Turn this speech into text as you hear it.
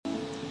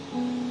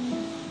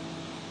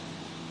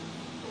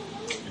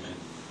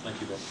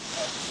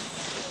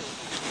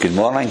Good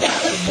morning.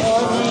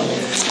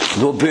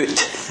 No boot.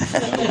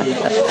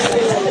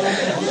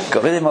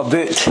 Got rid of my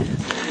boot.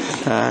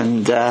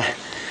 And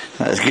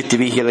it's good to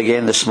be here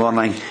again this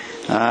morning.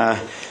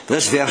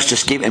 This verse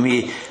just came to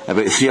me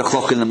about 3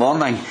 o'clock in the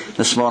morning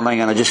this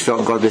morning, and I just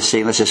felt God was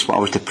saying this is what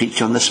I was to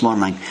preach on this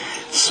morning.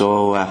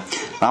 So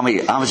I'm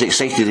as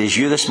excited as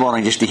you this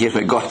morning just to hear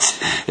what God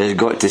has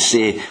got to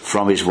say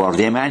from His Word.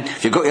 Amen.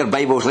 If you've got your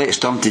Bibles, let's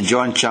turn to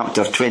John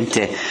chapter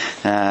 20.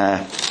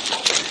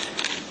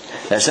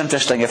 It's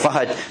interesting, if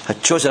I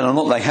had chosen an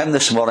opening hymn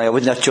this morning, I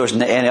wouldn't have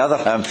chosen any other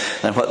hymn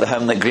than what the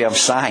hymn that Graham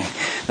sang.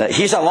 That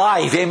He's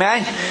alive,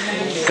 amen?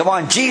 Come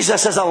on,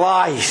 Jesus is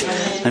alive.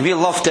 And we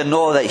love to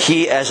know that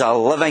He is a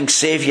living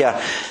Saviour.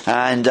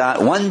 And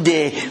one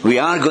day we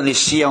are going to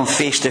see Him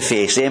face to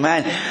face,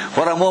 amen?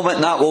 What a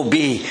moment that will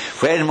be,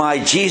 when my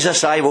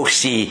Jesus I will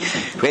see,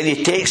 when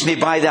He takes me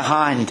by the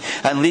hand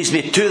and leads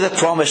me to the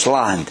promised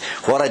land.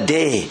 What a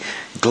day,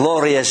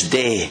 glorious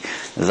day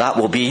that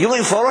will be. You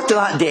looking forward to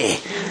that day?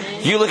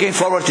 You looking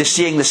forward to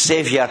seeing the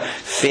Saviour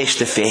face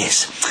to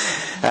face?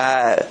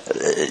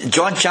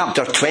 John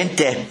chapter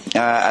 20,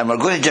 and we're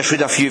going to just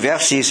read a few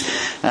verses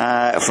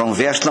from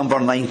verse number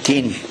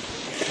 19.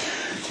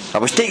 I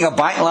was taken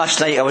aback last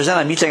night. I was in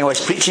a meeting, I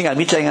was preaching a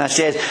meeting, and I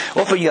said,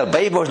 open your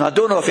Bibles. And I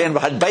don't know if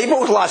anyone had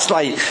Bibles last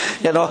night.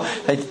 You know,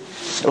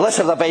 let's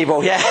have the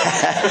Bible, yeah.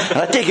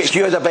 And I take it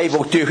you had the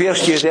Bible too.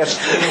 Where's you there?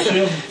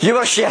 You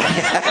were sharing.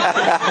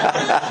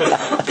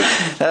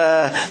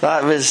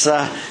 That was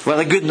well,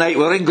 a good night.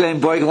 We were in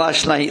Glenboig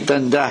last night,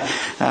 and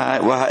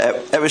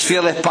it was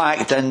fairly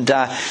packed, and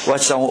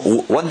with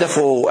some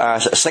wonderful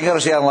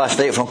singers there last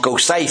night from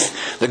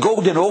Kilsyth. The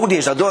Golden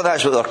Oldies, I don't know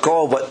that's what they're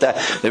called, but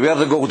they were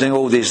the Golden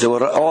Oldies. They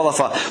were all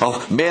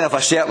of men of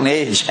a certain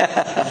age.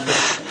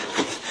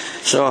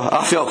 So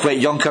I felt quite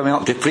young coming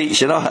up to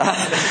preach, you know.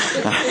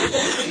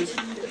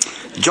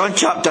 John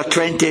chapter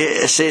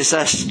 20 says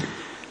this: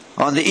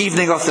 on the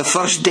evening of the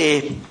first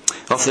day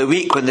of the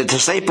week, when the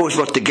disciples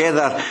were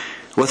together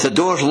with the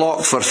doors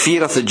locked for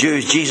fear of the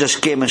Jews, Jesus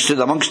came and stood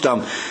amongst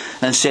them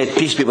and said,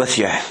 "Peace be with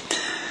you."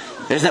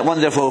 Isn't it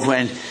wonderful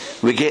when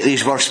we get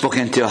these words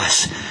spoken to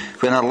us?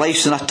 When our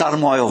life's in a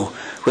turmoil,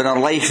 when our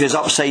life is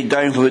upside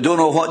down, when we don't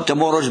know what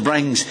tomorrow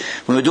brings,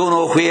 when we don't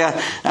know where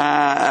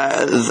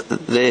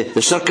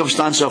the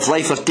circumstances of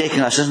life are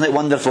taking us, isn't it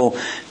wonderful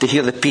to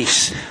hear the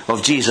peace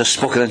of Jesus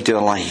spoken into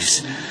our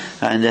lives?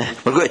 And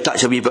we're going to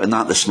touch a wee bit on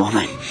that this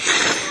morning.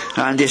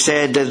 And he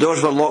said, the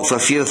doors were locked for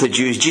fear of the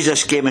Jews.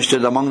 Jesus came and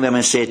stood among them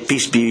and said,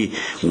 "Peace be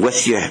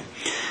with you."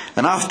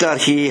 And after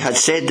he had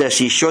said this,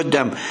 he showed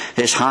them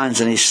his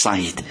hands and his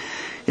side.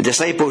 The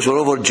disciples were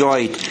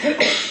overjoyed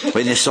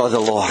when they saw the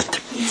Lord.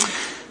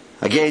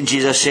 Again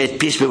Jesus said,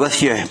 "Peace be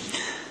with you.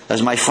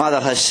 As my Father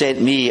has sent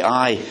me,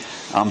 I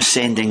am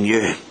sending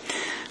you."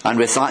 And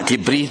with that he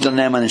breathed on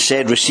them and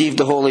said, "Receive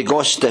the Holy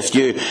Ghost. If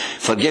you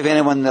forgive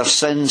anyone their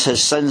sins,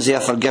 his sins they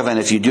are forgiven.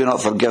 If you do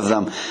not forgive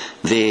them,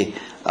 they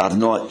are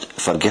not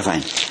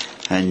forgiven."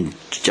 And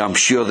I'm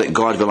sure that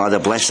God will add a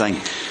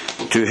blessing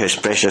to His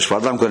precious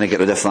word. I'm going to get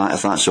rid of that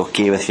if that's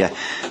okay with you.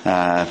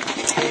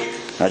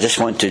 I just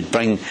want to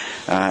bring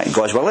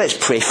God's word. Let's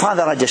pray.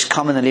 Father, I just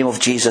come in the name of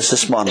Jesus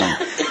this morning.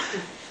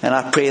 And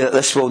I pray that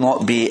this will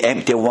not be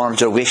empty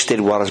words or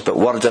wasted words, but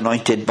words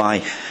anointed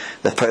by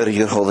the power of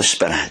your Holy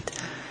Spirit.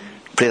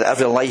 Pray that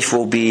every life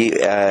will be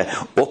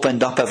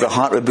opened up, every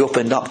heart will be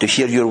opened up to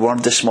hear your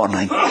word this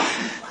morning.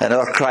 And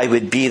our cry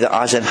would be that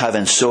as in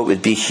heaven, so it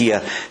would be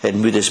here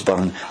in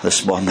Moodisburn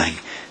this morning.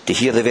 To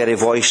hear the very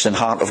voice and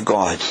heart of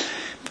God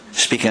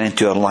speaking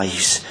into our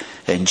lives.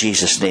 In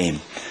Jesus'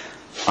 name.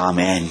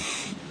 Amen.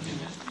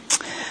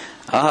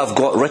 I have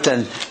got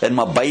written in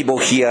my Bible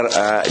here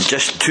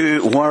just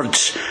 2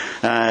 words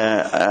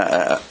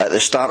at the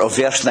start of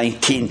verse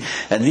 19.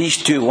 And these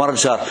 2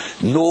 words are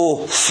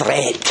no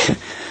threat.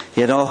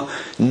 You know,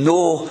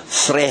 no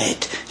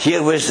threat.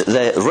 Here was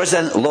the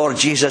risen Lord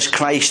Jesus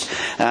Christ,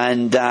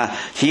 and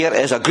here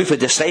is a group of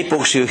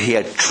disciples who he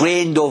had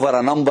trained over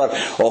a number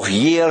of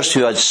years,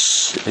 who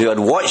had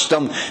watched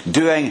him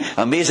doing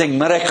amazing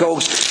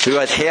miracles, who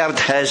had heard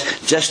his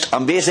just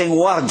amazing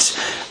words.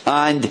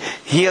 And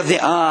here they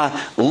are,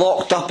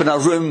 locked up in a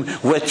room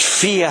with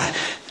fear,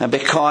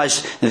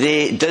 because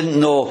they didn't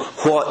know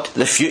what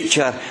the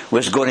future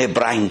was going to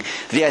bring.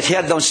 They had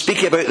heard them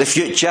speak about the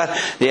future,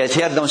 they had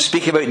heard them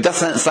speak about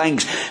different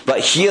things, but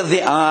here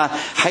they are,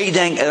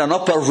 hiding in an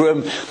upper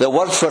room. The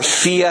word for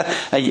fear,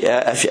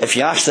 if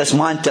you ask this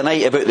man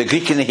tonight about the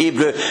Greek and the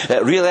Hebrew,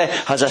 it really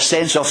has a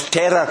sense of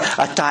terror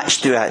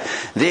attached to it.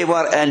 They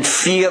were in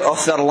fear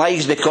of their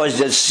lives because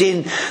they'd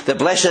seen the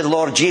blessed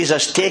Lord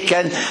Jesus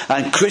taken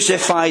and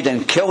crucified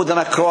and killed on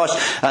a cross,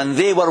 and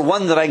they were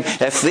wondering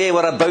if they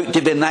were about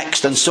to be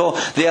next. And so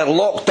they are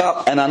locked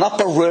up in an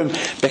upper room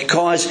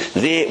because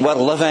they were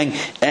living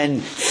in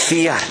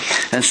fear.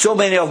 And so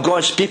many of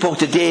God's people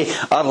today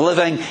are living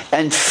living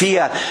in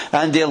fear,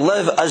 and they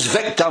live as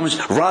victims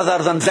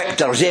rather than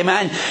victors.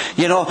 Amen.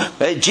 You know,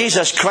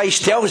 Jesus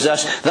Christ tells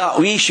us that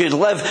we should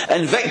live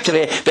in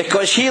victory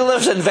because He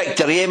lives in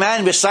victory.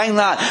 Amen. We sang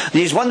that,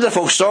 these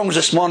wonderful songs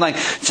this morning.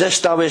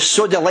 I was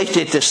so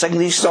delighted to sing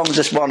these songs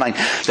this morning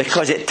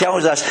because it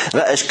tells us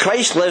that as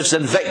Christ lives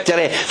in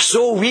victory,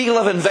 so we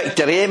live in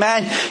victory.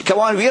 Amen. Come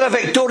on, we're a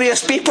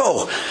victorious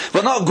people.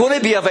 We're not going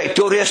to be a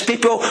victorious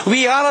people.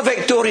 We are a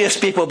victorious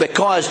people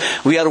because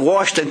we are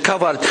washed and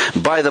covered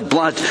by the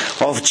blood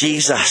of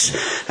Jesus.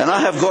 And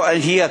I have got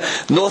in here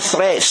no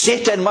threat.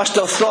 Satan must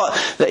have thought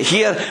that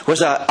here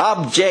was an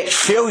abject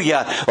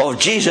failure of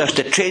Jesus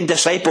to train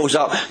disciples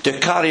up to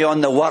carry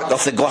on the work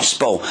of the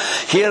gospel.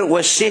 Here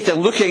was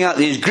Satan looking at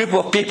these group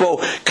of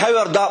people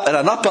cowered up in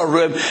an upper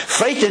room,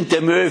 frightened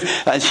to move,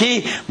 and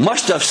he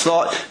must have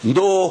thought,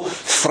 no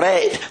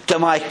threat to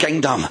my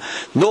kingdom,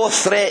 no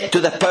threat to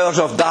the powers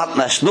of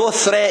darkness, no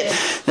threat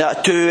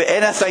to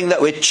anything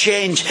that would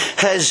change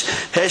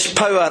his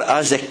power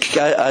as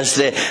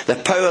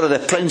the power of the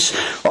prince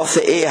of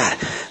the air.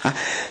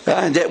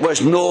 And it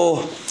was no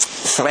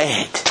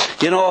threat.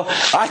 You know,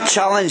 I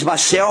challenge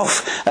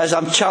myself as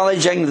I'm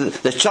challenging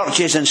the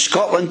churches in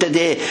Scotland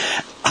today.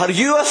 Are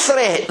you a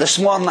threat this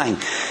morning?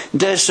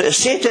 Does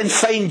Satan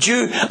find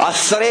you a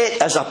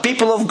threat as a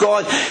people of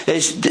God?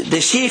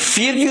 Does he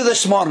fear you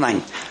this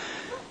morning?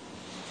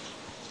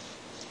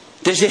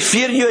 Does he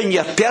fear you in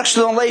your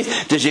personal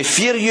life? Does he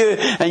fear you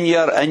in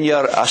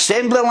your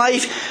assembly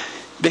life?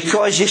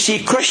 Because you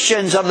see,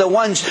 Christians are the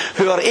ones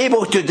who are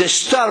able to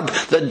disturb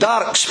the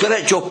dark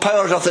spiritual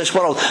powers of this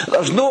world.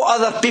 There's no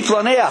other people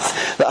on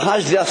earth that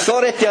has the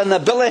authority and the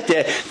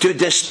ability to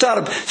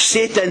disturb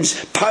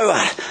Satan's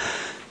power.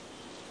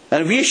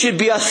 And we should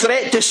be a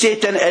threat to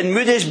Satan in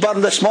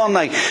Moodiesburn this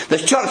morning. The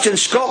church in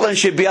Scotland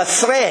should be a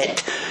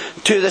threat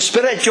to the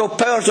spiritual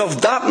powers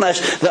of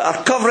darkness that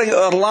are covering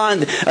our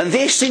land. And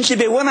they seem to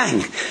be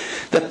winning.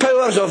 The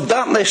powers of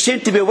darkness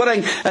seem to be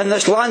winning in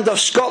this land of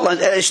Scotland.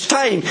 It is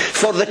time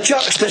for the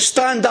church to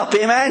stand up.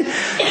 Amen.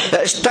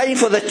 It's time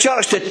for the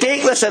church to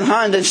take this in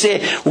hand and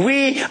say,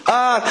 we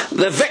are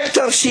the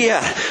victors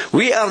here.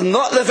 We are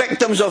not the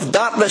victims of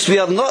darkness. We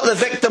are not the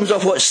victims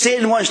of what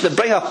Satan wants to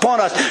bring upon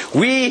us.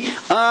 We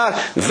are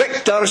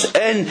victors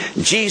in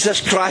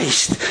Jesus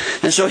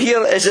Christ. And so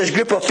here is this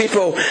group of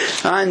people,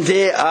 and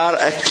they are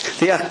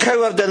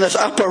cowered in this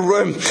upper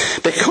room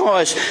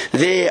because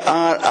they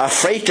are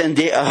frightened.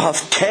 They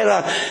have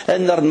terror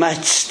in their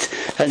midst,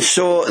 and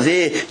so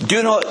they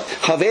do not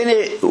have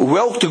any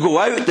will to go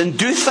out and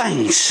do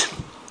things.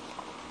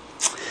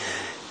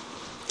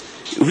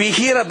 We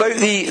hear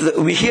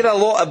a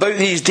lot about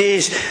these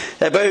days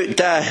about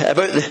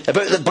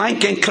the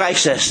banking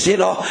crisis. You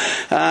know,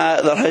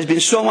 there has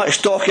been so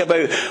much talk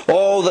about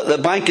all that the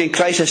banking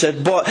crisis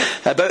has brought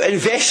about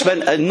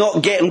investment and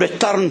not getting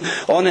return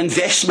on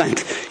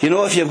investment. You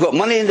know, if you've got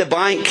money in the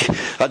bank,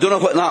 I don't know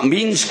what that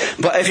means,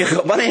 but if you've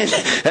got money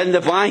in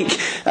the bank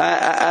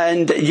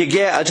and you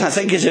get, I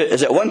think is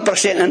it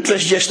 1%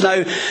 interest just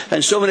now,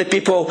 and so many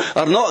people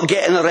are not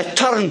getting a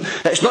return.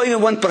 It's not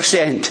even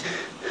 1%.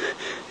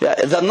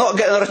 They're not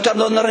getting a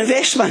return on their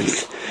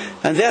investment.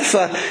 And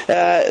therefore,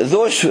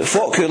 those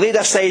folk who laid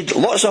aside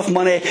lots of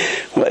money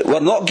were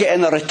not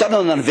getting a return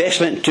on their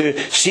investment to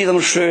see them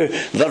through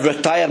their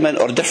retirement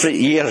or different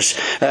years,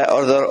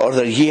 or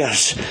their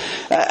years.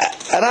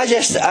 And I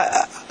just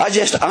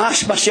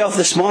asked myself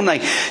this morning,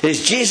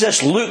 as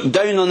Jesus looked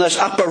down on this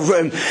upper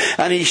room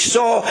and he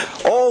saw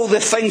all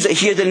the things that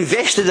he had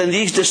invested in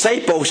these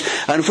disciples,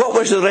 and what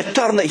was the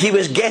return that he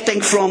was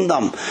getting from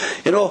them?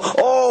 You know,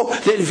 all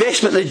the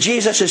investment that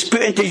Jesus has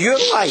put into your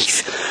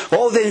life,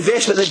 all the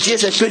investment that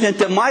Jesus has put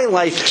into my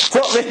life,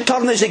 what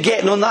return is he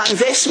getting on that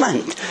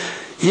investment?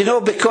 You know,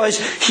 because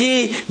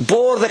he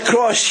bore the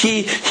cross,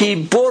 he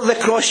bore the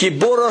cross, he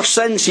bore our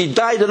sins, he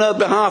died on our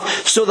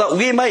behalf, so that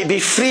we might be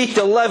free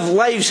to live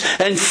lives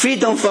in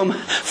freedom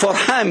for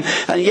him.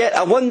 And yet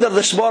I wonder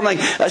this morning,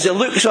 as he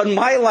looks on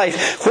my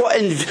life,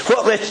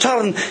 what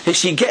return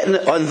is he getting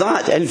on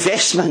that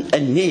investment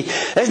in me?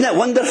 Isn't it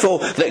wonderful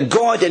that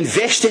God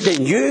invested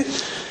in you?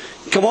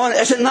 Come on,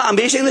 isn't that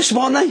amazing this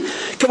morning?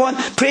 Come on,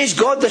 praise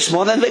God this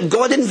morning that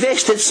God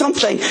invested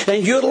something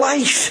in your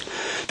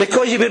life.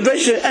 Because you've been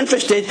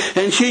interested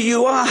in who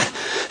you are.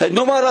 And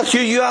no matter who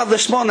you are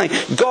this morning,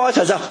 God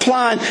has a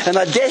plan and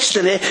a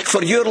destiny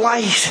for your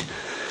life.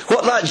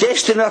 What that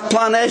destiny or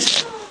plan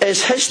is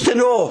his to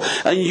know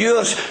and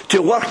yours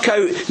to work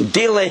out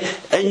daily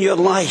in your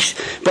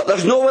life. But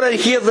there's no one in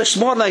here this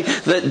morning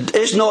that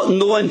is not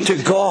known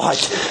to God.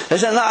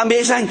 Isn't that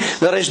amazing?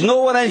 There is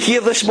no one in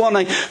here this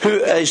morning who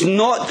is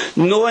not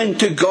known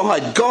to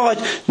God. God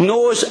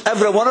knows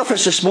every one of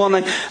us this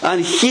morning,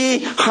 and he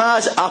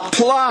has a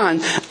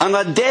plan and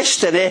a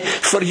destiny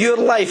for your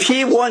life.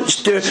 He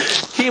wants to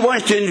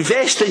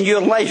invest in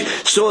your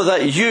life so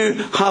that you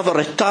have a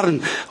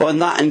return on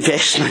that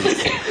investment.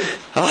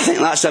 I think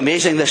that's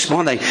amazing this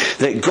morning,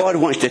 that God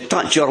wants to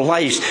touch your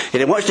lives,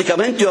 and he wants to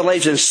come into your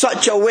lives in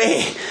such a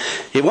way.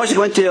 He wants to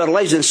come into your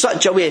lives in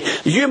such a way.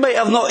 You might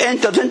have not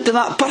entered into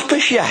that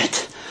purpose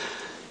yet.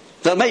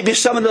 There might be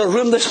some in the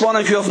room this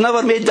morning who have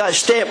never made that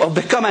step of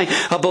becoming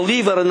a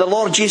believer in the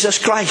Lord Jesus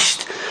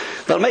Christ.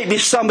 There might be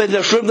some in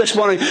this room this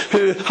morning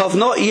who have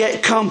not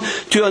yet come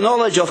to a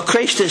knowledge of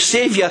Christ as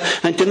Saviour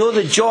and to know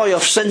the joy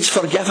of sins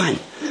forgiven.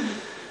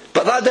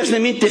 But that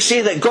doesn't mean to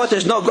say that God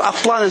has not got a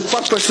plan and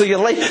purpose for your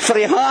life, for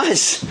He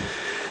has.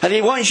 And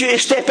He wants you to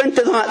step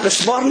into that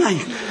this morning.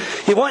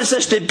 He wants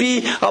this to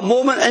be a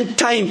moment in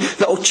time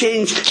that will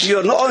change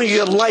not only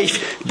your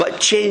life, but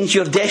change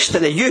your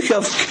destiny.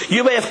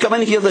 You might have come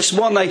in here this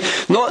morning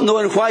not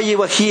knowing why you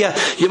were here.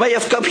 You might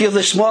have come here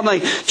this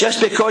morning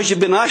just because you've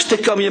been asked to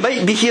come. You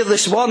might be here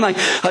this morning.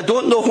 I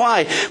don't know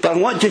why, but I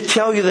want to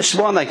tell you this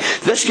morning,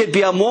 this could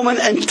be a moment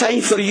in time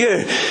for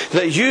you,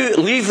 that you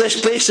leave this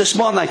place this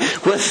morning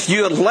with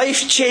your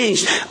life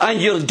changed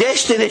and your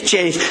destiny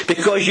changed,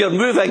 because you're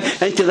moving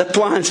into the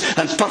plans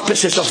and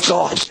purposes of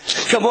God.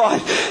 Come on,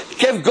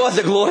 give God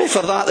the glory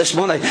for that this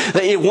morning,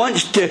 that He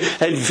wants to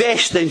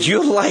invest in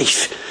your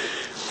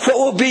life. What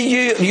will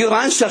be your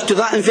answer to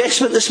that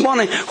investment this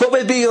morning? What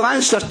will be your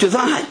answer to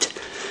that?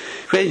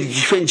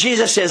 When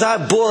Jesus says,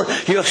 I bore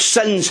your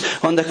sins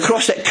on the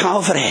cross at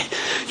Calvary,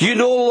 you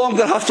no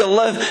longer have to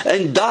live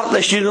in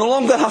darkness. You no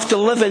longer have to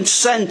live in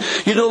sin.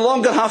 You no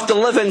longer have to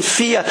live in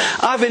fear.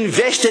 I've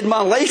invested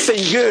my life in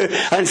you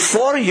and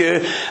for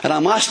you, and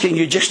I'm asking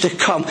you just to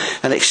come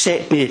and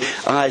accept me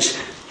as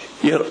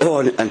your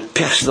own and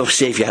personal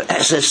Saviour.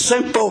 It's as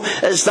simple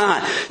as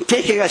that.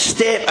 Taking a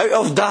step out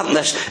of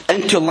darkness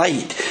into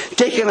light.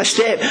 Taking a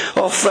step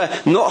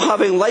of not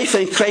having life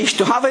in Christ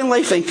to having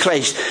life in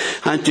Christ.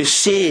 And to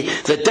see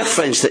the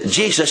difference that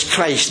Jesus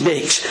Christ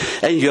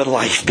makes in your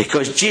life.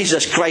 Because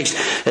Jesus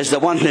Christ is the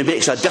one who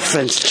makes a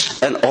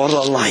difference in all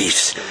our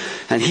lives.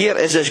 And here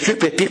is this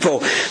group of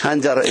people,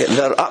 and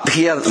they're up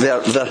here.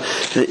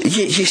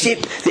 You see,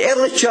 the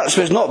early church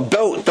was not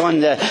built on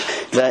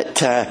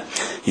that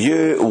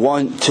you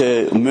want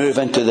to move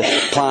into the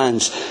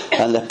plans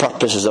and the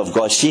purposes of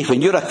God. See,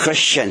 when you're a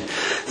Christian,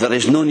 there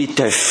is no need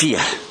to have fear.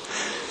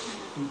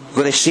 I'm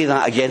going to say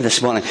that again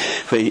this morning.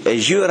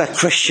 As you are a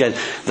Christian,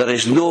 there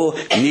is no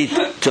need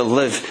to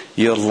live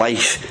your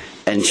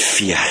life in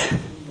fear.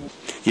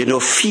 You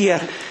know,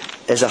 fear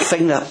is a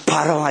thing that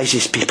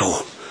paralyzes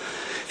people.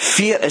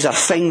 Fear is a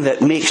thing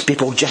that makes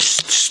people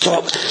just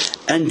stop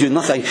and do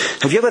nothing.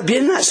 Have you ever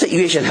been in that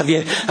situation? Have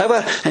you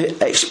ever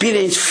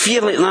experienced fear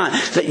like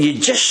that you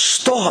just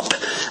stop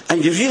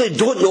and you really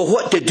don't know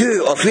what to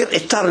do or where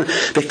to turn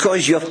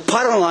because you're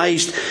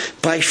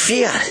paralysed by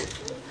fear?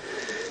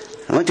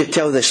 I want to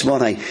tell you this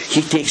morning,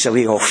 He takes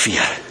away all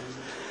fear.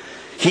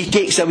 He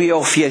takes away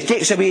all fear. He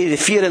takes away the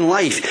fear in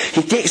life.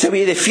 He takes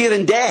away the fear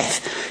in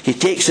death. He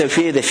takes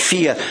away the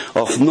fear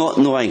of not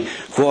knowing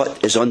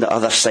what is on the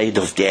other side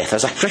of death.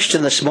 As a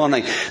Christian this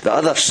morning, the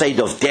other side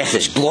of death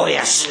is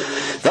glorious.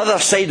 The other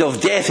side of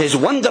death is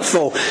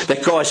wonderful,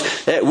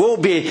 because it will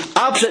be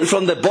absent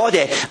from the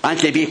body and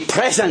to be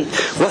present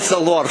with the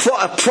Lord.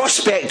 What a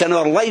prospect in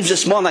our lives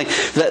this morning,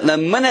 that the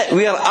minute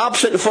we are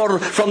absent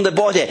from the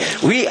body,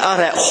 we are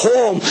at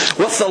home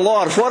with the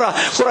Lord.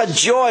 What a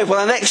joy,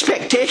 what an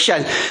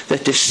expectation,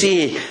 that to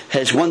see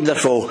His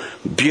wonderful,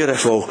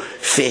 beautiful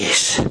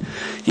face.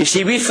 You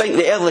see, we think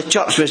the early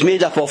church was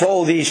made up of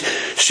all these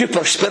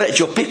super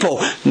spiritual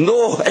people.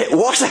 No, it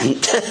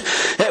wasn't.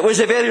 It was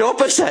the very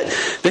opposite.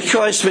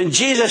 Because when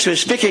Jesus was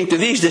speaking to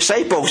these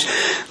disciples,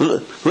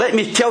 let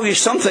me tell you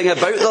something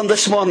about them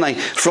this morning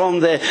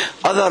from the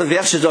other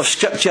verses of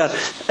Scripture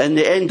in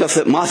the end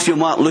of Matthew,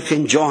 Mark, Luke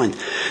and John.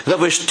 There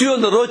was two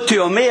on the road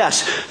to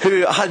Emmaus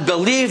who had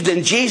believed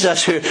in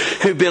Jesus,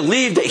 who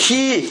believed that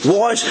He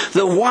was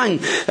the one.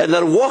 And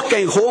they're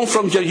walking home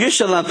from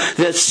Jerusalem.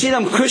 They had seen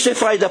Him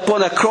crucified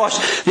upon a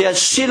cross. They had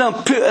seen Him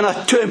put in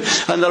a tomb,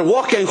 and they're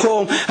walking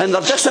home and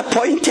they're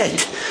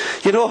disappointed.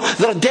 You know,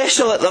 they're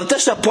desolate, they're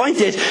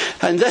disappointed,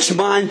 and this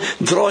man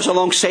draws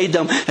alongside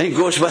them and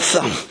goes with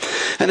them.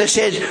 And they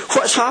said,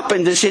 what's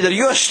happened? They said, are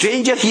you a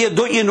stranger here?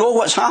 Don't you know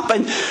what's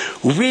happened?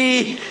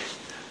 We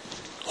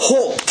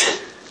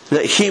hoped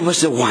that He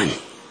was the one,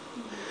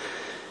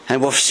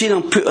 and we've seen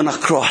Him put on a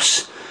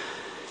cross.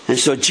 And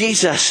so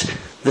Jesus,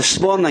 this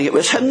morning, it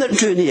was Him that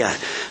drew near,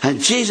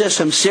 and Jesus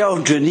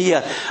Himself drew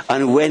near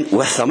and went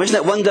with them. Isn't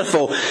it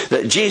wonderful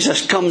that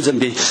Jesus comes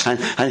and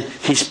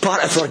He's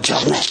part of our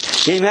journey?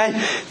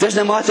 Amen?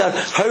 Doesn't matter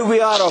how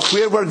we are or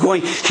where we're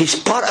going, He's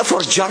part of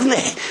our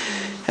journey.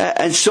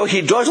 And so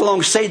He draws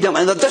alongside them,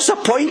 and they're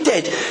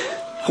disappointed.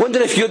 I wonder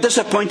if you're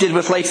disappointed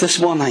with life this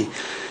morning.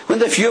 I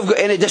wonder if you've got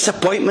any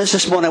disappointments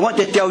this morning. I want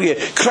to tell you,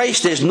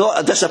 Christ is not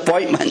a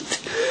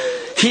disappointment.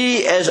 He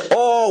is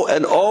all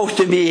in all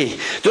to me.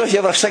 Don't know if you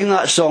ever sing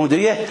that song, do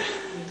you?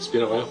 It's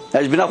been a while.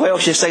 It's been a while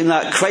since you sang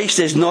that. Christ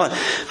is not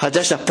a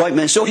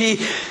disappointment. So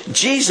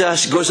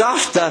Jesus goes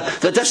after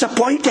the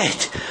disappointed.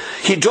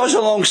 He draws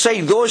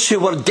alongside those who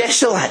were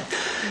desolate,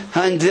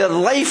 and their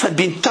life had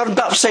been turned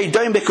upside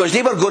down because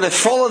they were going to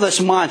follow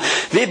this man.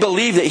 They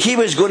believed that he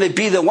was going to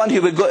be the one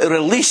who would go to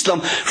release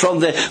them from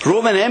the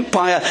Roman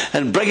Empire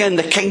and bring in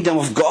the kingdom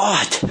of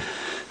God.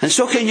 And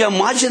so can you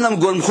imagine them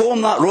going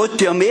home that road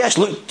to Emmaus,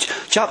 Luke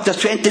chapter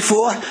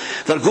 24?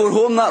 They're going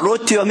home that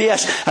road to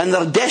Emmaus, and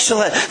they're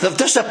desolate, they're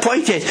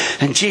disappointed,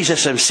 and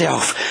Jesus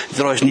himself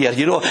draws near.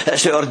 You know,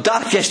 it's at our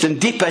darkest and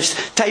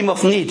deepest time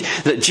of need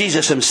that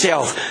Jesus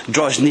himself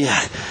draws near.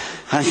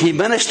 And he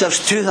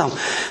ministers to them.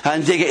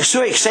 And they get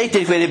so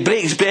excited when he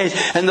breaks bread,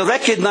 and they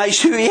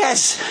recognise who he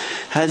is.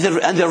 And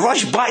they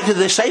rush back to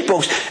the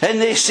disciples,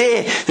 and they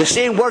say the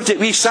same words that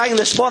we sang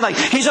this morning.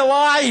 He's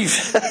alive!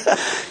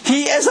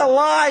 He is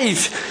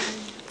alive!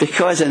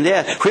 Because in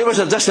there, where was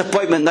their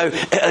disappointment now?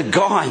 It had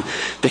gone.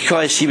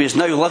 Because he was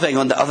now living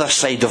on the other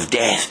side of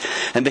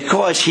death. And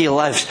because he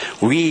lives,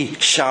 we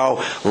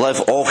shall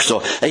live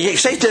also. Are you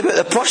excited about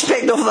the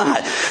prospect of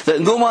that? That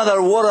no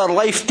matter what our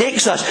life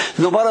takes us,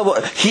 no matter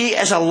what, he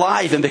is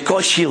alive. And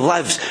because he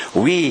lives,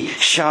 we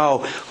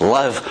shall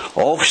live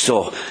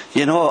also.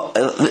 You know,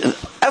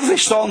 every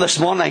song this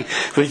morning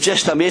was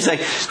just amazing.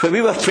 When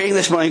we were praying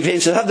this morning, I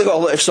haven't got a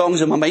lot of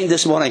songs in my mind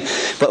this morning,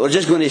 but we're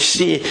just going to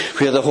see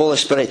where the Holy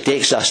Spirit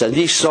takes us. And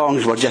these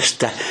songs were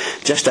just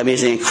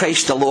amazing. And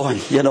Christ alone,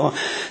 you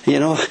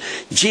know,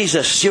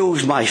 Jesus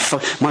seals my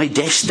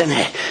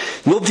destiny.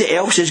 Nobody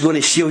else is going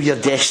to seal your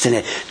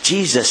destiny.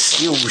 Jesus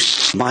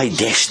seals my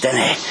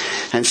destiny.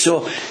 And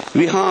so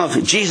we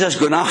have Jesus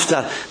going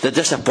after the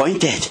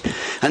disappointed.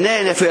 And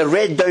then if we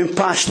read down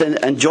past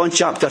in John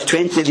chapter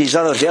 20, these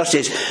other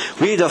verses,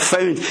 we'd have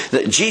found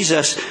that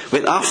Jesus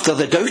went after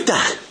the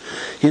doubter.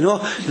 You know,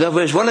 there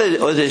was one of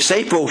the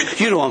disciples,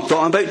 you know I'm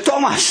talking about,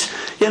 Thomas.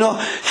 You know,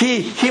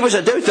 he was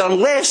a doubter.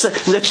 Unless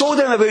they told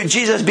him about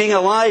Jesus being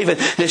alive, and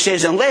he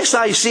says, unless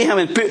I see him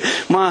and put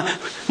my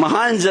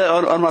hands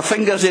or my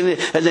fingers in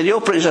the nail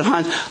prints in his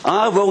hand,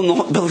 I will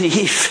not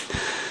believe.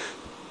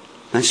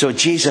 And so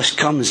Jesus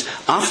comes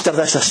after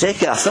this a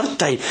third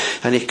time,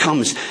 and he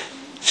comes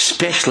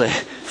especially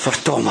for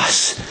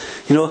Thomas.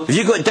 You know, have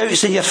you got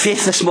doubts in your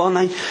faith this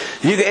morning?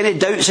 Have you got any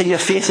doubts in your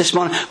faith this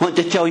morning? I want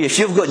to tell you, if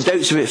you've got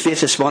doubts about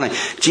faith this morning,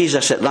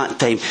 Jesus at that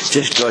time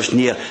just draws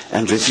near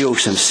and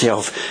reveals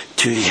himself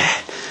to you.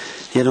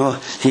 You know,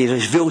 he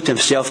revealed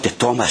himself to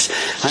Thomas.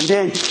 And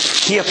then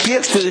he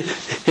appears to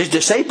his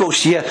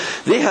disciples here.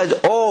 They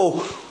had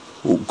all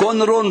gone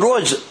their own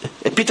roads.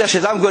 Peter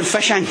said, I'm going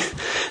fishing.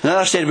 And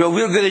others said, well,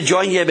 we're going to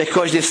join you,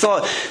 because they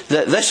thought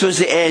that this was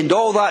the end.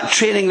 All that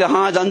training they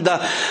had under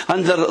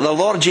the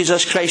Lord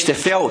Jesus Christ, they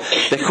felt,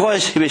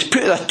 because he was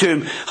put in a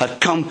tomb, had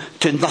come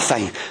to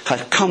nothing.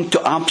 Had come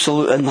to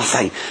absolutely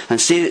nothing. And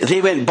so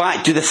they went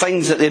back to the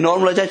things that they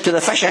normally did, to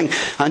the fishing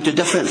and to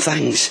different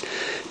things.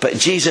 But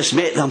Jesus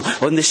met them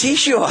on the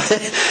seashore.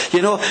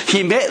 You know,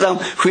 he met them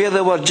where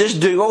they were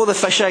just doing all the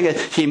fishing. And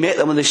he met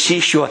them on the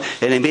seashore,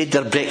 and he made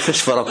their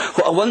breakfast for them.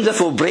 What a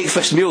wonderful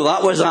breakfast meal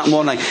that was that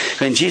morning,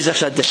 when Jesus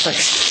had the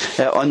fish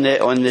on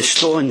the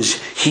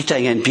stones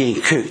heating and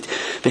being cooked.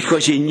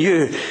 Because he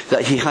knew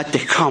that he had to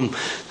come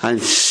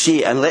and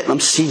see and let them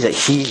see that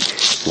he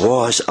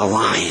was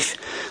alive.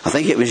 I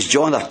think it was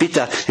John or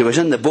Peter who was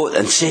in the boat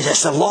and said,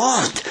 it's the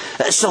Lord!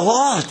 It's the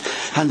Lord!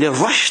 And they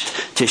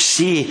rushed to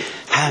see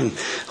him.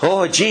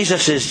 Oh,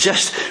 Jesus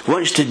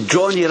wants to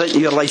draw near into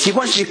your life. He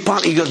wants to be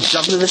part of your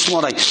journey this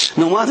morning.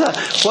 No matter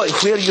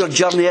where your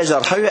journey is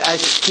or how it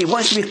is, he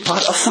wants to be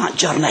part of that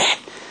journey.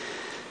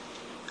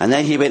 And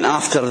then he went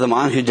after the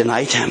man who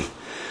denied him.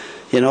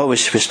 You know, we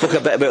spoke a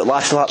bit about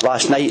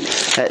last night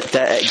at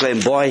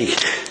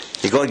Glenboig.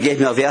 God gave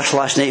me a verse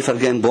last night for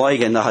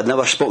Glenboig, and I had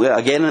never spoken it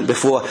again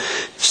before.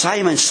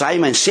 Simon,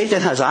 Simon,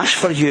 Satan has asked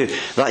for you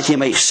that he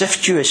might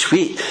sift you as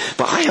wheat,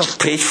 but I have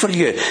prayed for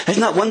you. Isn't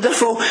that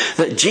wonderful?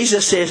 That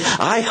Jesus says,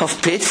 I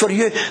have prayed for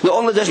you. Not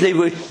only does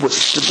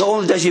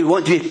he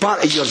want to be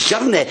part of your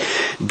journey,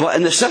 but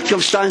in the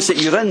circumstance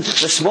that you're in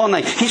this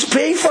morning, he's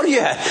praying for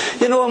you.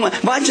 You know,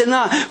 imagine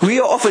that. We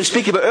often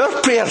speak about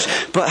our prayers,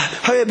 but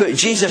how about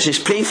Jesus is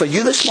praying for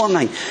you this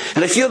morning?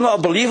 And if you're not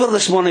a believer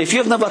this morning, if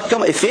you've never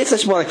come to faith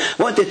this morning,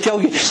 I want to tell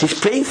you, he's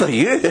praying for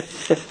you.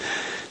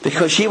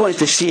 Because he wants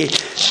to see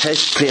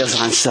his prayers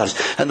answered.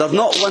 And there's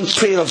not one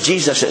prayer of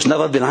Jesus that's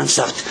never been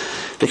answered.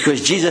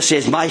 Because Jesus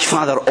says, my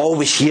Father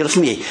always hears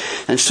me.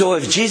 And so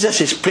if Jesus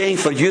is praying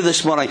for you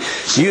this morning,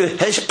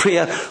 his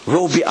prayer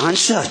will be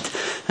answered.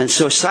 And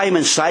so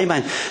Simon,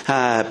 Satan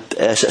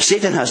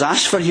has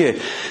asked for you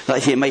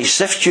that he might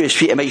sift you as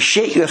wheat, he might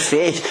shake your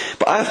faith.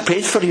 But I have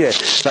prayed for you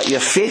that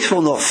your faith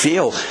will not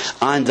fail,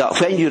 and that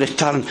when you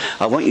return,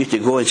 I want you to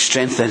go and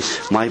strengthen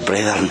my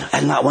brethren.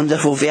 Isn't that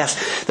wonderful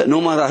verse? That no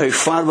matter how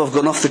far we've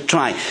gone off the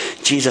track,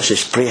 Jesus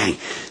is praying.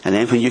 And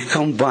then when you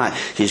come back,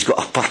 he's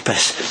got a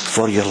purpose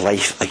for your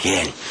life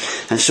again.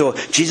 And so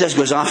Jesus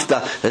goes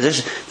after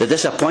the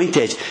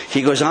disappointed.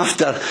 He goes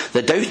after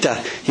the doubter.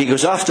 He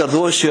goes after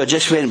those who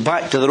just went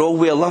back to their old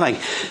way of living.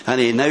 And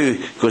he now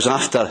goes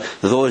after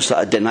those that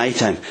had denied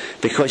him.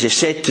 Because he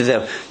said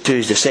to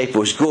his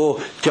disciples,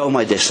 go tell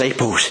my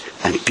disciples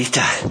and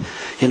Peter.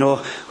 You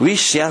know, we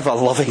serve a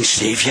loving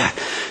Saviour.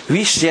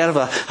 We serve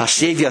a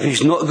Saviour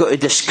who's not going to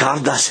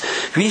discard us.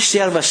 We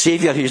serve a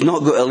Saviour who's not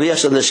going to lay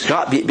us on the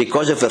scrap heap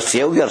because of our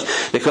failures.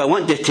 Because I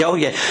want to tell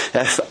you,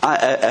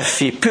 if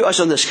he put us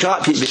on the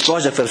scrap heap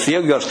because of our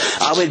failures,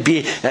 I would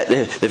be at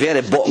the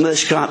very bottom of the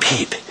scrap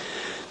heap.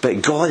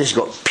 But God has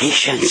got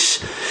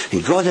patience,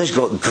 and God has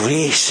got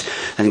grace,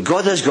 and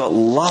God has got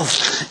love,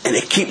 and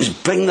it keeps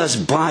bringing us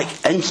back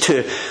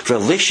into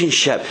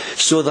relationship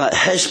so that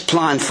His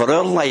plan for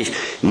our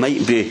life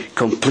might be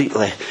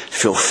completely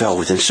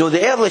fulfilled. And so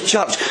the early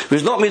church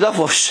was not made up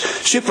of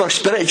super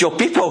spiritual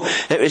people.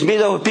 It was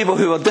made up of people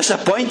who were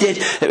disappointed.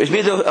 It was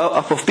made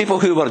up of people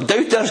who were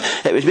doubters.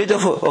 It was made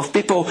up of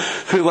people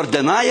who were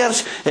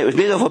deniers. It was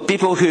made up of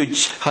people who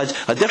had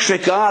a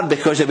disregard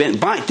because they went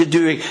back to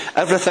doing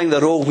everything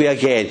their old way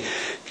again.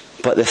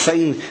 But the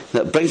thing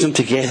that brings them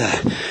together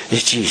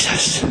is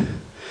Jesus.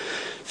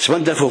 It's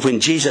wonderful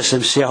when Jesus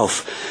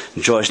Himself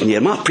draws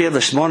near. My prayer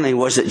this morning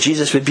was that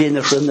Jesus would be in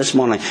the room this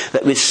morning,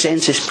 that we'd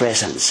sense His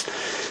presence.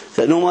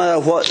 That no matter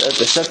what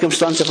the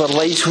circumstance of our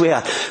lives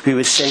were, we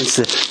would sense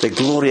the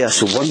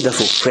glorious,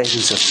 wonderful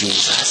presence of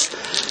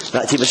Jesus.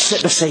 That He would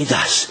sit beside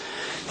us.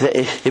 That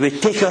He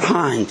would take our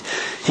hand.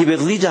 He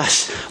would lead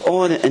us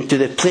on into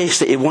the place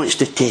that He wants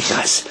to take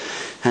us.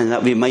 And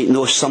that we might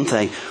know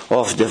something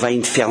of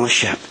divine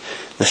fellowship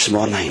this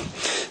morning.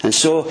 And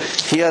so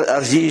here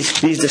are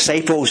these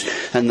disciples,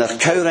 and they're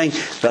cowering,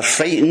 they're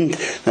frightened,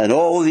 and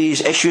all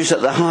these issues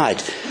that they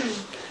had.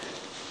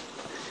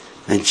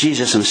 And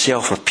Jesus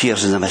Himself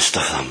appears in the midst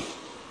of them.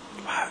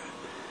 Wow.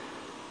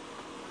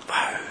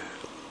 Wow.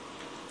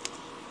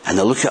 And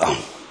they look at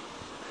Him.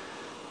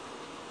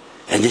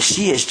 And they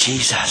see it's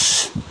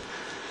Jesus.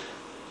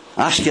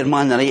 Ask your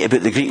man tonight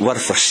about the Greek word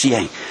for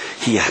seeing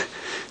here,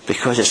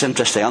 because it's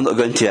interesting. I'm not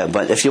going to it,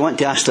 but if you want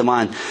to ask the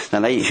man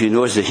tonight who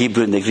knows the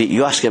Hebrew and the Greek,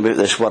 you ask him about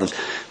this word.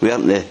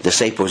 Weren't the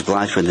disciples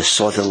glad when they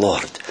saw the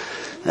Lord?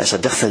 It's a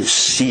different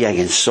seeing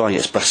and sawing.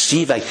 It's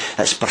perceiving,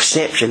 it's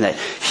perception that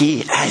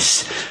He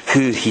is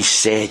who He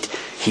said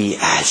He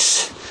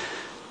is.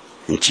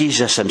 And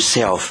Jesus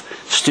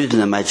Himself stood in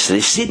the midst, and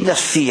He's seen their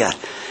fear.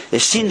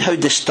 He's seen how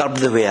disturbed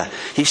they were.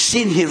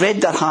 He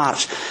read their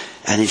hearts,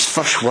 and His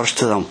first words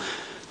to them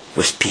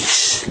was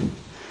peace.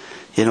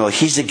 You know,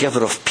 He's the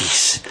giver of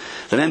peace.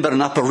 Remember in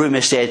the upper room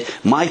He said,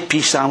 my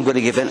peace I'm going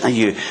to give unto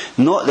you.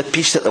 Not the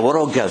peace that the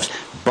world gives,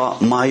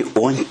 but my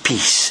own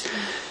peace.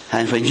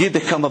 And when you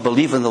become a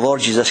believer in the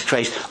Lord Jesus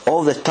Christ,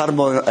 all the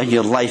turmoil in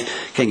your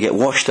life can get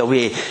washed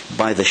away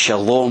by the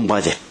shalom,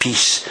 by the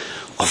peace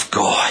of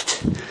God.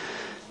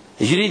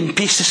 Are you needing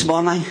peace this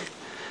morning?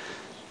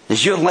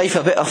 Is your life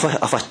a bit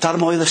of a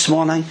turmoil this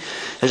morning?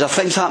 Is there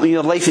things happening in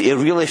your life that you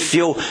really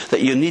feel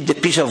that you need the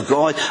peace of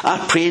God?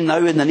 I pray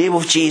now in the name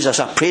of Jesus.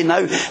 I pray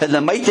now in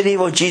the mighty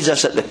name of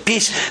Jesus that the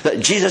peace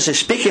that Jesus is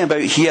speaking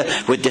about here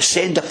would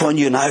descend upon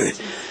you now.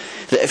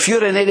 That if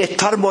you're in any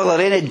turmoil or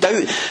any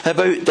doubt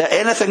about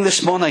anything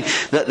this morning,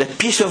 that the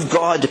peace of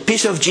God, the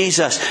peace of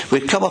Jesus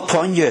would come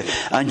upon you,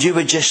 and you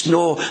would just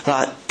know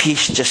that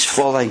peace just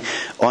falling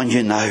on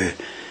you now.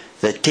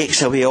 That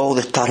takes away all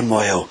the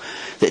turmoil.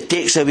 That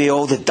takes away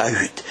all the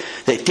doubt.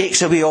 That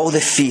takes away all the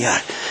fear.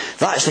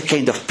 That's the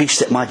kind of peace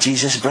that my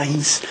Jesus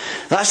brings.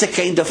 That's the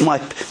kind of my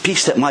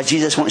peace that my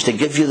Jesus wants to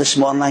give you this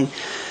morning.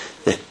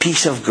 The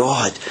peace of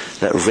God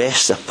that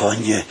rests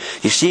upon you.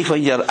 You see,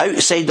 when you're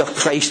outside of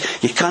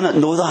Christ, you cannot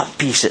know that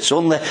peace. It's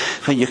only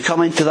when you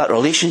come into that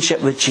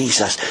relationship with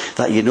Jesus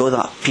that you know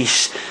that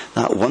peace,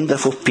 that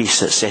wonderful peace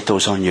that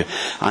settles on you.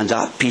 And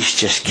that peace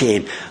just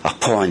came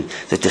upon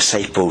the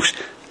disciples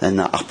in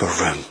that upper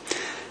room.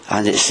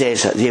 And it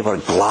says that they were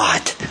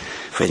glad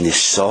when they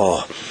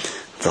saw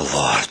the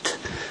Lord.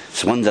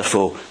 It's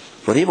wonderful.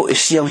 We're able to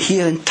see Him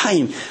here in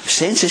time,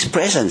 sense His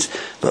presence,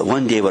 but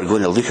one day we're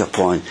going to look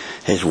upon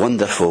His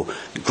wonderful,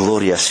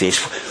 glorious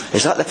face.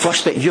 Is that the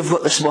prospect you've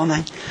got this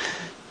morning?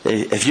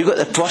 Have you got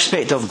the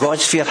prospect of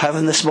God's fair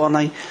heaven this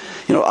morning?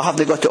 You know, I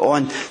haven't got it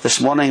on this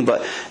morning,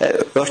 but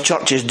our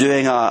church is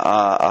doing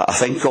a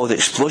thing called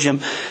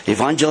Explosion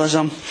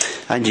Evangelism,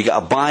 and you get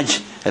a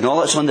badge, and all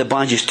that's on the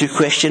badge is 2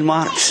 question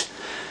marks.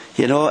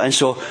 You know, and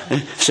so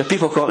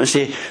people come up and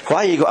say,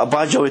 why you got a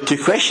badge on with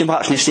 2 question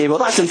marks? And you say, well,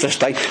 that's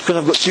interesting, because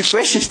I've got 2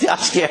 questions to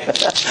ask you.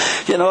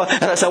 You know,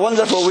 and it's a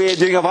wonderful way of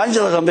doing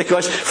evangelism,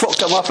 because folk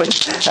come up and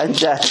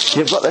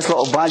you've got this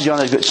little badge on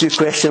that's got 2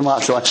 question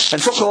marks on.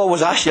 And folk will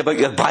always ask you about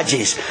your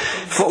badges.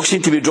 Folk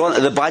seem to be drawn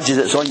to the badges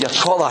that's on your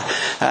collar.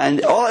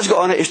 And all it's got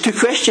on it is 2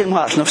 question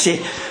marks. And I'll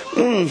say,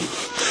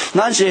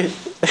 Nancy,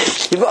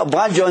 you've got a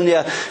badge on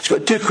there, it's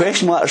got 2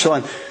 question marks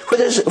on. What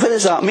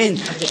does that mean?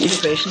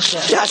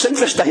 Yeah, it's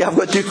interesting. I've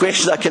got 2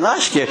 questions I can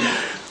ask you.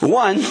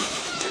 One,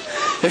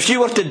 if you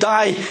were to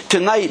die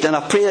tonight, and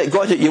I pray that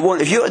God that you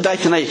won't, if you were to die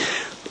tonight,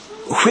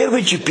 where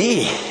would you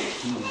be?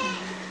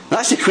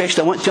 That's the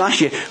question I want to ask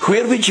you.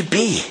 Where would you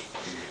be?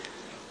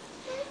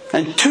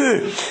 And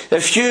 2,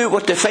 if you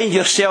were to find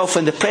yourself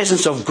in the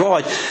presence of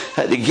God,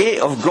 at the gate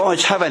of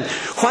God's heaven,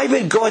 why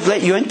would God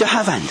let you into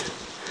heaven?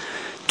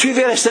 2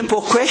 very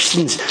simple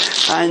questions,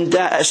 and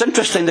it's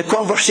interesting the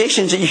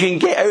conversations that you can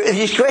get out of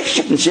these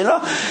questions, you know,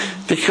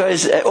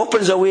 because it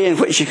opens a way in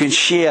which you can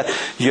share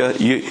your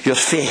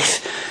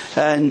faith.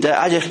 And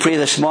I just pray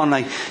this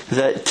morning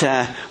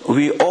that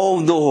we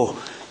all know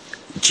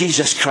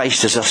Jesus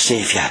Christ as our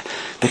Saviour,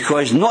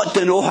 because not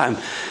to know Him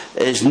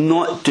is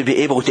not to be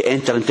able to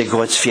enter into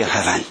God's fair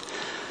heaven.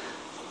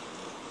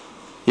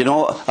 You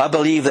know, I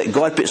believe that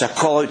God puts a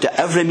call out to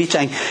every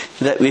meeting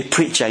that we're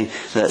preaching,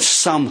 that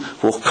some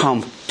will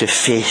come to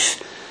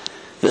faith.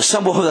 That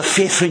some will have their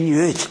faith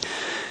renewed.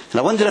 And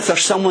I wonder if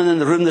there's someone in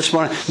the room this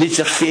morning who needs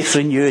their faith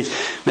renewed.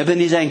 Maybe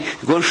needing,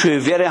 going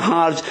through very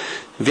hard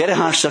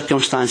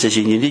circumstances,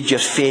 and you need your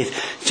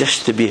faith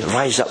just to be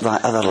rise up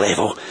that other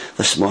level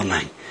this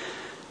morning.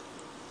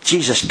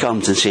 Jesus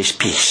comes and says,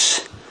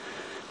 peace.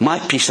 My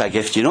peace I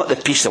give to you, not the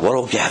peace the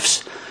world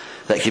gives.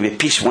 That can be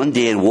peace one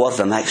day and war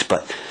the next,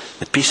 but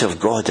the peace of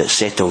God that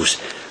settles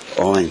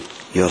on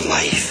your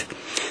life.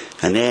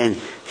 And then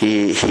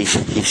he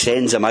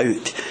sends him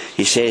out.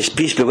 He says,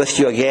 peace be with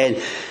you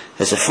again.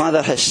 As the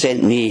Father has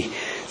sent me,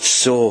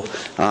 so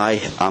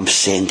I am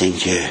sending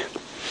you.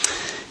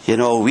 You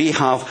know, we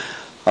have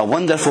a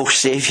wonderful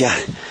Saviour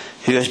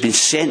who has been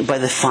sent by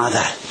the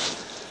Father.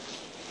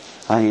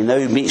 And he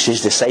now meets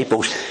his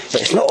disciples.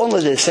 It's not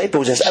only the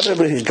disciples, it's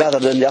everybody who's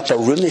gathered in the upper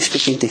room he's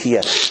speaking to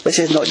here. This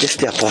is not just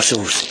the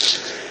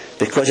apostles.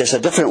 Because it's a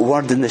different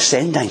word in the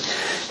sending.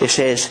 It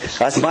says,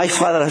 as my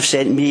Father has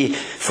sent me,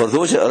 for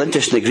those that are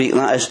interested in the Greek,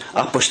 that is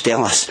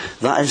apostelos.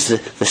 That is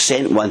the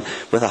sent one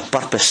with a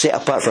purpose, set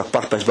apart for a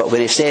purpose. But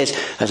when he says,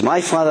 as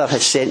my Father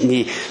has sent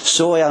me,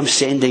 so I am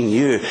sending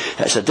you,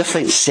 it's a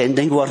different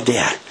sending word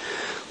there.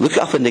 Look it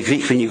up in the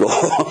Greek when you go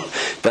home.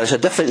 But it's a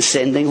different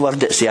sending word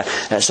that's there.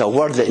 It's a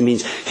word that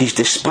means he's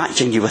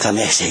dispatching you with a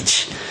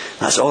message.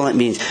 That's all it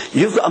means.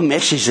 You've got a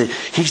message that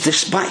he's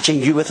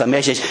dispatching you with a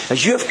message.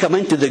 As you have come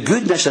into the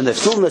goodness and the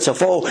fullness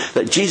of all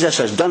that Jesus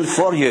has done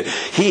for you,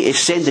 he is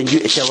sending you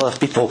to tell other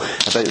people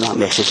about that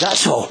message.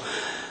 That's all.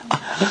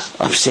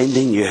 I'm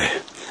sending you.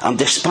 I'm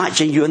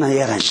dispatching you on an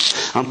errand.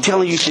 I'm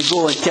telling you to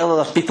go and tell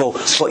other people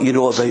what you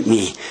know about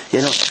me.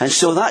 You know, and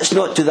so that's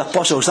not to the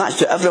apostles. That's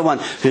to everyone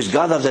who's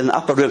gathered in the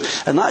upper room,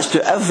 and that's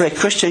to every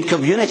Christian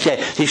community.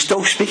 He's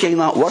still speaking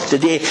that word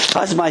today.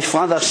 As my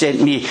Father sent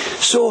me,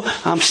 so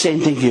I'm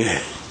sending you.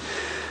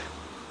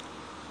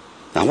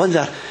 I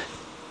wonder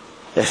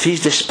if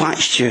he's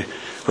dispatched you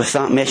with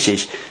that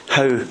message,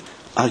 how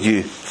are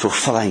you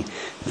fulfilling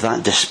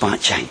that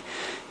dispatching?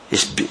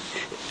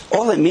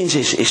 All it means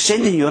is he's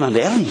sending you on an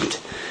errand.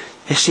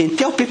 He's saying,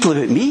 tell people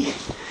about me.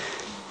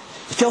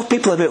 Tell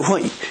people about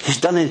what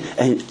he's done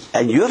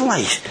in your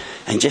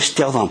life. And just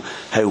tell them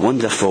how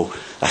wonderful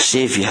a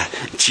Saviour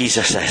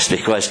Jesus is.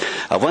 Because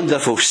a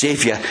wonderful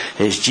Saviour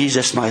is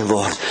Jesus my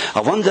Lord.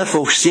 A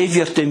wonderful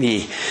Saviour to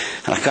me.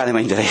 And I can't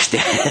mind the rest.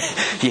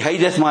 He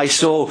hideth my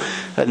soul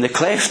in the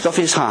cleft of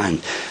his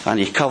hand. And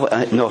he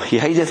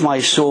hideth my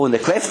soul in the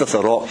cleft of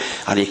the rock.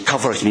 And he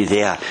covers me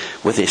there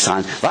with his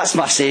hand. That's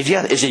my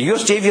Saviour. Is he your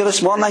Saviour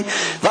this morning?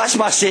 That's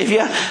my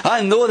Saviour.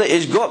 I know that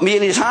he's got me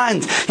in his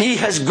hand. He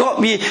has got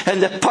me in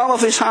the palm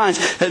of his hands.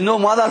 And no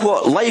matter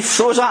what life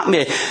throws at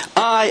me,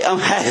 I am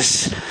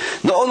his.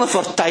 Not only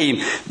for time,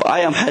 but I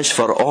am his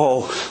for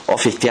all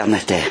of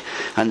eternity.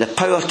 And the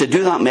power to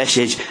do that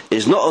message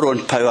is not our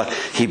own power.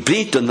 He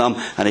breathed on them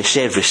and he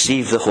said,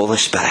 receive the Holy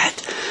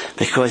Spirit.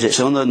 Because it's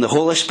only in the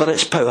Holy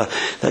Spirit's power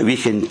that we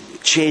can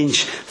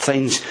change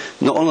things,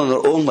 not only in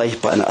our own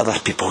life, but in other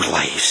people's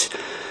lives.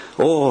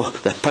 Oh,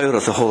 the power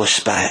of the Holy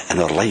Spirit in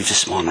our lives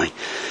this morning.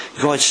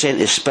 God sent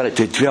his Spirit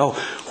to dwell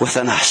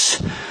within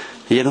us.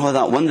 You know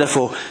that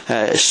wonderful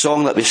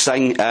song that we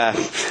sing,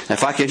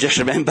 if I can just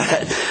remember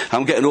it.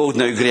 I'm getting old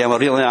now, Graham, I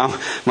really am.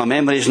 My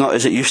memory's not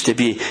as it used to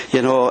be.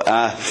 You know,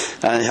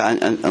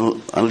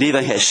 and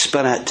leaving his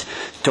Spirit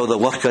till the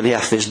work on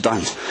earth is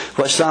done.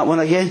 What's that one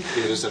again?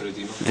 There is a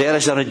Redeemer. There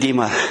is a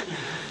Redeemer.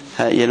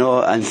 You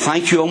know, and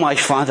thank you, O my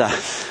Father,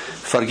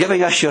 for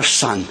giving us your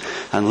Son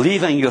and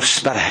leaving your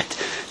Spirit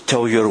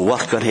till your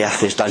work on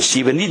earth is done.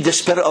 See, we need the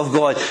Spirit of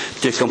God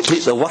to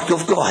complete the work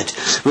of God.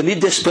 We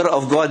need the Spirit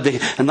of God,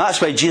 and that's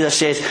why Jesus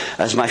says,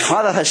 as my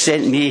Father has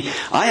sent me,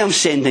 I am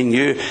sending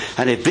you.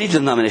 And he breathed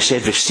on them and he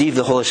said, receive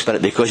the Holy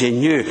Spirit, because he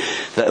knew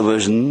that there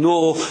was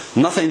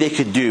nothing they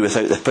could do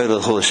without the power of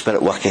the Holy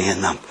Spirit working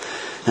in them.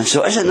 And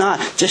so isn't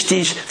that just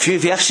these few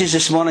verses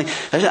this morning?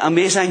 Isn't it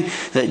amazing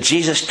that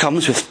Jesus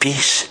comes with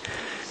peace?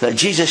 That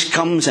Jesus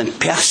comes in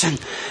person,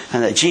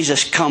 and that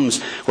Jesus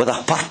comes with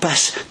a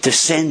purpose to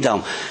send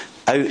them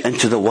out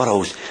into the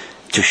world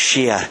to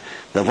share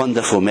the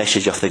wonderful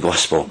message of the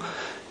gospel.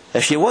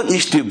 If you want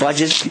these two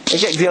badges,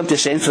 get Graham to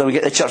send for them,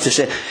 get the church to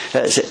say,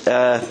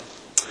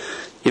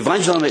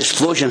 Evangelism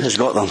Explosion has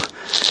got them.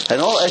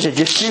 And all it is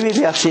just two wee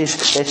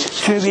verses,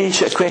 it's two wee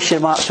sort of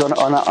question marks on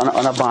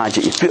a badge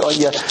that you put on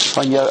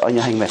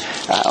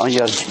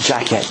your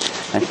jacket.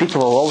 And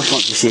people will always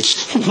want to say,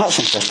 that's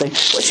interesting.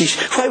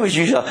 Why would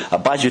you use a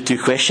badge with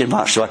two question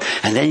marks on?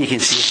 And then you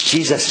can see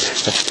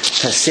Jesus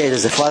has said,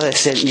 as the Father has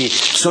sent me,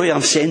 so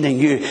I'm sending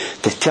you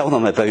to tell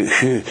them about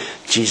who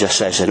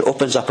Jesus is. And it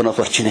opens up an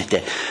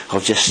opportunity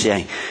of just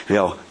saying,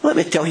 well, let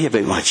me tell you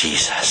about my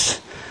Jesus.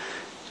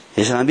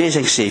 He's an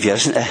amazing Saviour,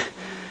 isn't he?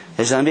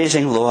 He's an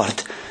amazing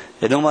Lord.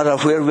 And no matter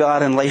where we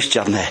are in life's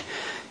journey,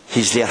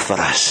 he's there for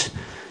us.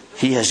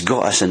 He has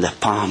got us in the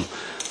palm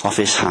of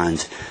his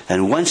hand.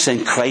 And once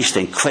in Christ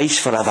and Christ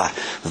forever,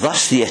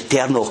 thus the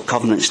eternal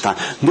covenant stand.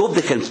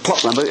 Nobody can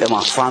pluck them out of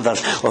my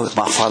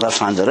Father's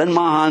hand. They're in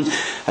my hand,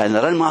 and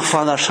they're in my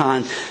Father's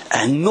hand,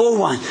 and no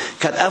one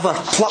can ever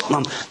pluck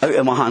them out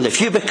of my hand.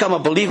 If you become a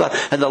believer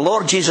in the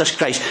Lord Jesus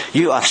Christ,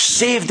 you are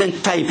saved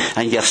in time,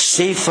 and you're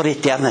saved for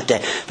eternity,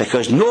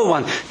 because no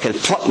one can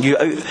pluck you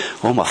out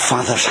of my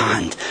Father's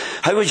hand.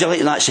 How would you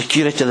like that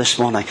security this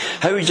morning?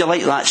 How would you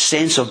like that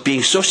sense of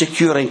being so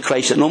secure in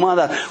Christ that no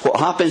matter what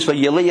happens when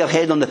you lay your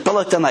head on the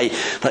pillow tonight,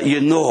 that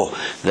you know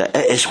that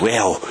it is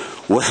well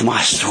with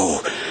my soul.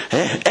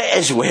 It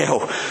is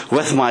well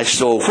with my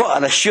soul. What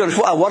an assurance,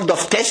 what a word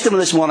of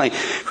testimony this morning.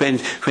 When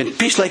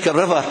peace like a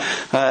river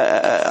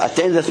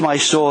attendeth my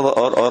soul,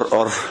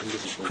 or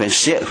when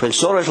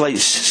sorrows like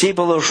sea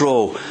billows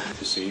roll,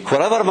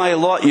 wherever my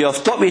lot you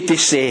have taught me to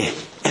say,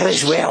 it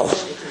is well.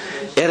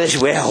 It is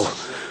well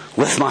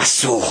with my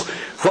soul.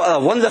 What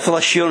a wonderful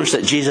assurance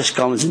that Jesus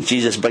comes and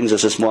Jesus brings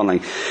us this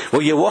morning.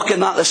 Will you walk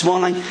in that this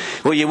morning?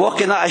 Will you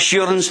walk in that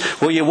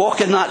assurance? Will you walk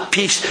in that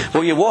peace?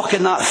 Will you walk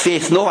in that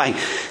faith, knowing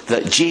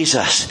that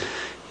Jesus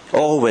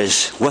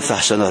always with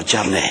us on our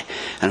journey?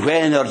 And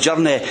when our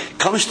journey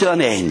comes to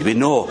an end, we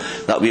know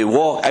that we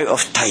walk out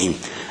of time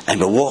and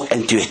we walk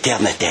into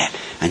eternity,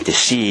 and to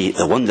see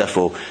the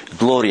wonderful,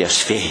 glorious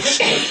face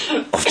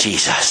of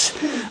Jesus.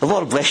 The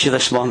Lord bless you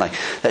this morning.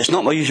 It's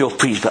not my usual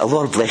preach, but the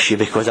Lord bless you,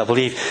 because I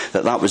believe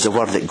that was the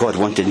word that God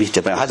wanted me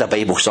to bring. I had a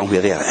Bible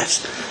somewhere, there it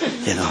is.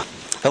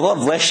 The Lord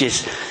bless you.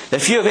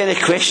 If you have any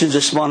questions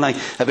this morning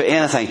about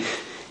anything,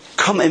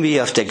 come to me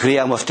or to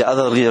Graham or to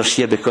other leaders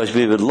here, because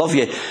we would love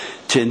you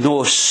to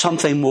know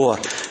something more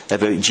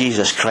about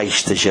Jesus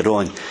Christ as your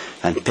own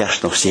and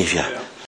personal Saviour.